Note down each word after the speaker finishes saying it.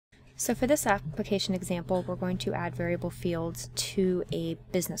So for this application example, we're going to add variable fields to a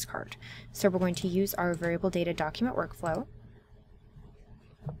business card. So we're going to use our variable data document workflow.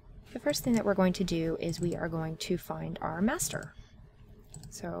 The first thing that we're going to do is we are going to find our master.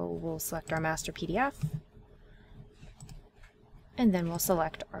 So we'll select our master PDF, and then we'll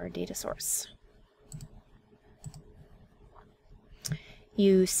select our data source.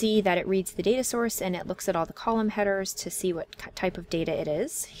 You see that it reads the data source and it looks at all the column headers to see what type of data it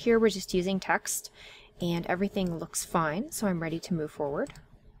is. Here we're just using text and everything looks fine, so I'm ready to move forward.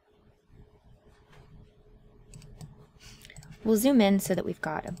 We'll zoom in so that we've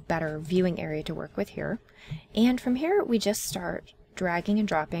got a better viewing area to work with here. And from here we just start dragging and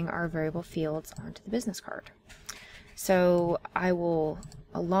dropping our variable fields onto the business card. So I will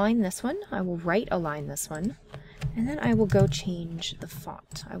align this one, I will right align this one, and then I will go change the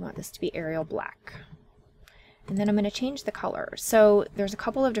font. I want this to be Arial Black. And then I'm going to change the color. So there's a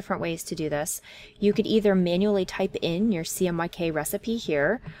couple of different ways to do this. You could either manually type in your CMYK recipe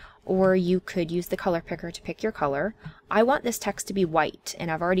here, or you could use the color picker to pick your color. I want this text to be white, and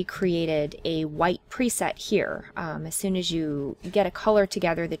I've already created a white preset here. As soon as you get a color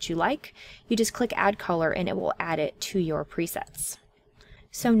together that you like, you just click Add Color and it will add it to your presets.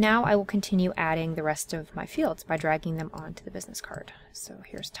 So now I will continue adding the rest of my fields by dragging them onto the business card. So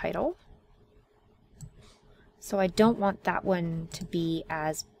here's title. So I don't want that one to be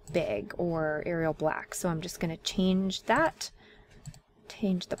as big or Arial Black, so I'm just going to change that.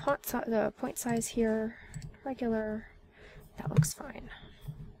 Change the point size here, regular. That looks fine.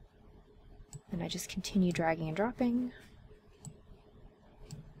 And I just continue dragging and dropping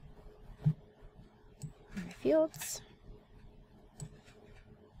my fields.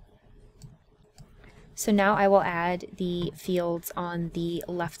 So now I will add the fields on the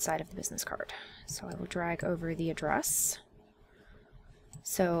left side of the business card. So I will drag over the address.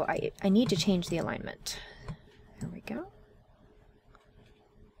 So I need to change the alignment. There we go.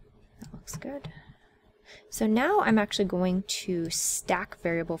 That looks good. So now I'm actually going to stack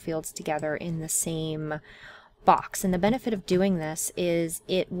variable fields together in the same box. And the benefit of doing this is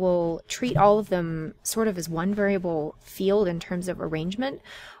it will treat all of them sort of as one variable field in terms of arrangement.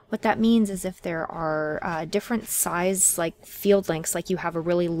 What that means is if there are different size like field lengths, like you have a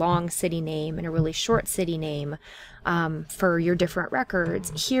really long city name and a really short city name for your different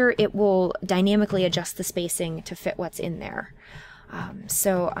records, here it will dynamically adjust the spacing to fit what's in there.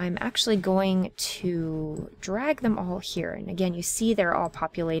 So I'm actually going to drag them all here. And again, you see they're all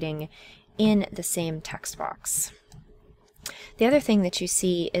populating in the same text box. The other thing that you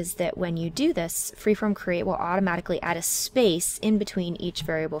see is that when you do this, FreeForm Create will automatically add a space in between each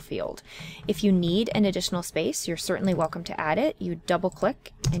variable field. If you need an additional space, you're certainly welcome to add it. You double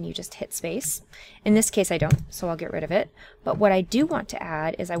click and you just hit space. In this case I don't, so I'll get rid of it. But what I do want to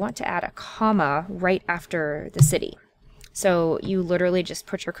add is I want to add a comma right after the city. So you literally just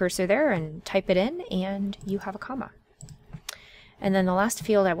put your cursor there and type it in and you have a comma. And then the last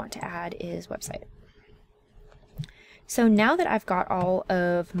field I want to add is website. So now that I've got all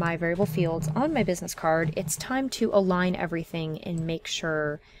of my variable fields on my business card, it's time to align everything and make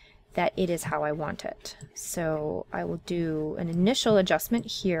sure that it is how I want it. So I will do an initial adjustment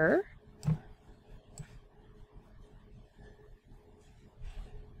here.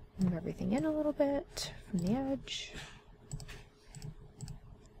 Move everything in a little bit from the edge.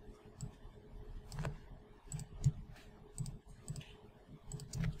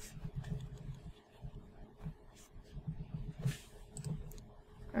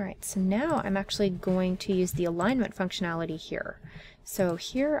 Alright, so now I'm actually going to use the alignment functionality here. So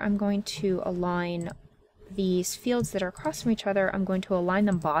here I'm going to align these fields that are across from each other. I'm going to align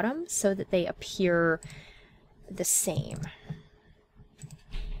them bottom so that they appear the same.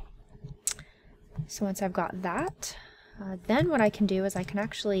 So once I've got that, then what I can do is I can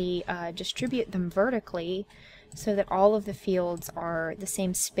actually distribute them vertically so that all of the fields are the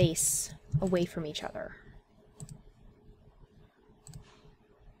same space away from each other.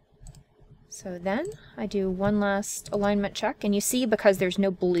 So then I do one last alignment check, and you see because there's no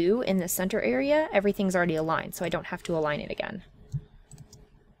blue in the center area, everything's already aligned, so I don't have to align it again.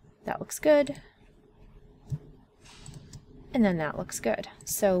 That looks good. And then that looks good.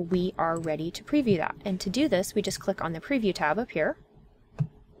 So we are ready to preview that. And to do this, we just click on the Preview tab up here.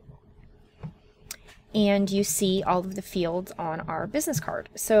 And you see all of the fields on our business card.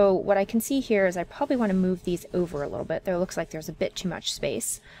 So what I can see here is I probably want to move these over a little bit. There looks like there's a bit too much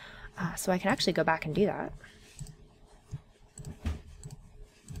space. So I can actually go back and do that.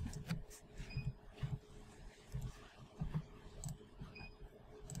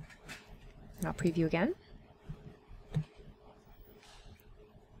 And I'll preview again.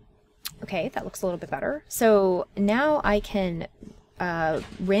 Okay, that looks a little bit better. So now I can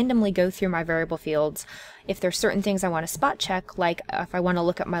randomly go through my variable fields. If there's certain things I want to spot check, like if I want to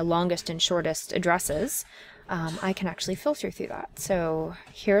look at my longest and shortest addresses, I can actually filter through that. So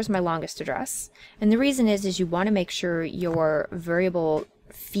here's my longest address. And the reason is you want to make sure your variable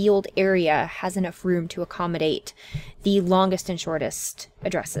field area has enough room to accommodate the longest and shortest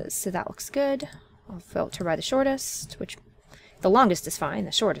addresses. So that looks good. I'll filter by the shortest, which the longest is fine.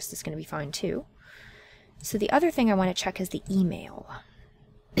 The shortest is going to be fine too. So the other thing I want to check is the email.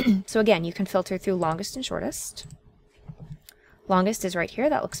 So again, you can filter through longest and shortest. Longest is right here.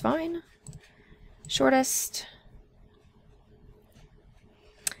 That looks fine. Shortest.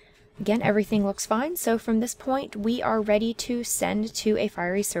 Again, everything looks fine. So from this point, we are ready to send to a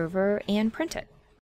Fiery server and print it.